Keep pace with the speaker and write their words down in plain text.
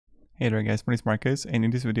Hey there guys, my name is Marcus, and in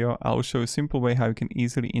this video I'll show a simple way how you can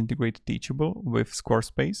easily integrate Teachable with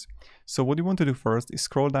Squarespace. So what you want to do first is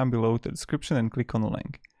scroll down below the description and click on the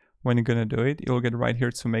link. When you're gonna do it, you'll get right here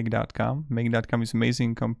to Make.com. Make.com is an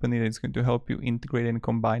amazing company that's going to help you integrate and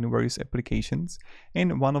combine various applications,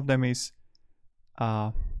 and one of them is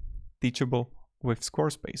Teachable with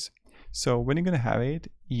Squarespace. So when you're gonna have it,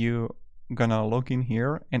 you're gonna log in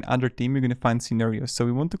here, and under Team you're gonna find Scenarios. So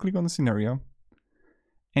we want to click on the scenario.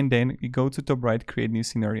 And then you go to top right, create new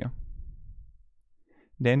scenario.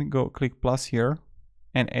 Then go click plus here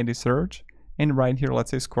and add a search, and right here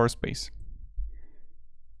let's say Squarespace.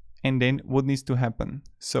 And then what needs to happen?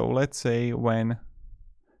 So let's say when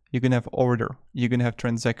you're gonna have order, you're gonna have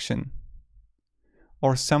transaction,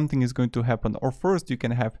 or something is going to happen, or first you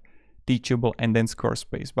can have Teachable and then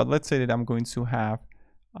Squarespace. But let's say that I'm going to have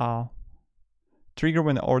trigger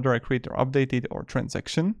when the order I create or updated or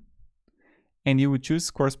transaction. And you would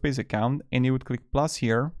choose Squarespace account and you would click plus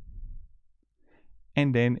here,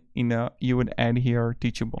 and then you would add here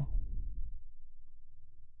Teachable,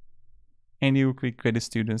 and you would click create a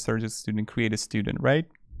student, search a student, create a student, right?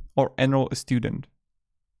 Or enroll a student.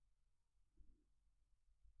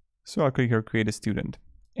 So I'll click here create a student,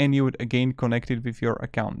 and you would again connect it with your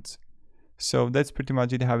account. So that's pretty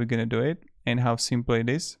much it, how we're gonna do it and how simple it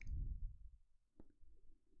is.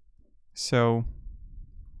 So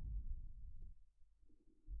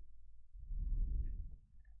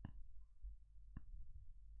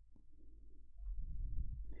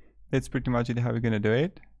that's pretty much it, how we're gonna do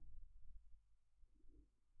it.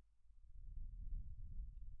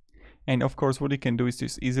 And of course, what you can do is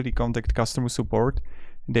just easily contact customer support,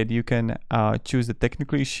 that you can choose the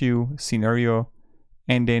technical issue, scenario,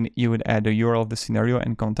 and then you would add the URL of the scenario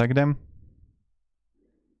and contact them.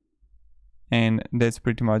 And that's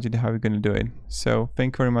pretty much it, how we're gonna do it. So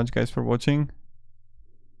thank you very much guys for watching,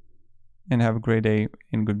 and have a great day,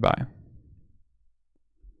 and goodbye.